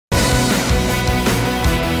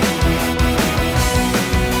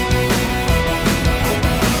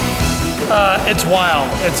It's wild.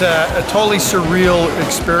 It's a totally surreal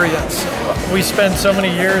experience. We spend so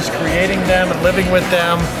many years creating them and living with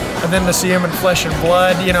them, and then to see them in flesh and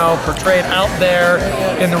blood, you know, portrayed out there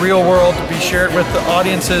in the real world, to be shared with the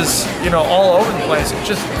audiences, you know, all over the place. It's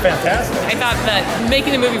just fantastic. I thought that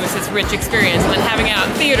making the movie was this rich experience, and then having it out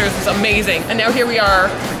in theaters was amazing. And now here we are,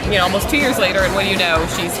 you know, almost 2 years later, and what do you know?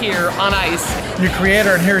 She's here on ice. You create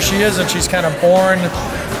her, and here she is, and she's kind of born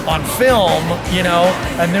on film, you know,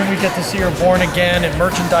 and then we get to see her born again in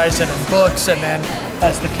merchandise and in books, and then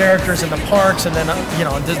as the characters in the parks, and then, you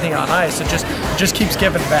know, Disney on Ice. It just keeps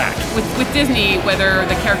giving back. With Disney, whether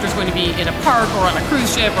the character's going to be in a park or on a cruise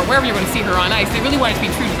ship or wherever you're going to see her on ice, they really want it to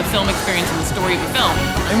be true to the film experience and the story of the film.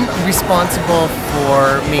 I'm responsible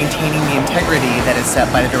for maintaining the integrity that is set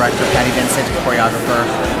by the director, Patty Vincent, choreographer,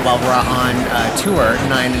 while we're on tour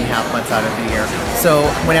 9.5 months out of the year. So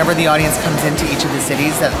whenever the audience comes into each of the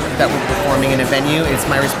cities that we're performing in a venue, it's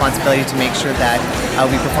my responsibility to make sure that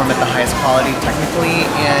we perform at the highest quality technically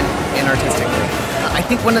and artistically. I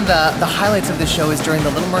think one of the highlights of the show is during the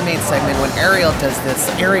Little Mermaid segment when Ariel does this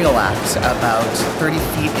aerial act about 30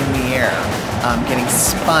 feet in the air, getting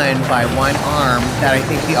spun by one arm that I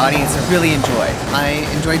think the audience really enjoyed. I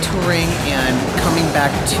enjoy touring and coming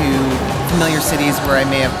back to familiar cities where I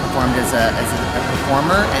may have performed as a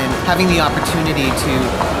performer, and having the opportunity to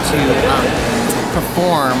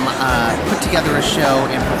perform, put together a show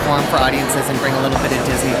and perform for audiences and bring a little bit of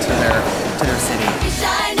Disney to their city.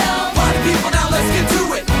 Party people, now let's get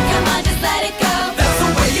to it. Come on.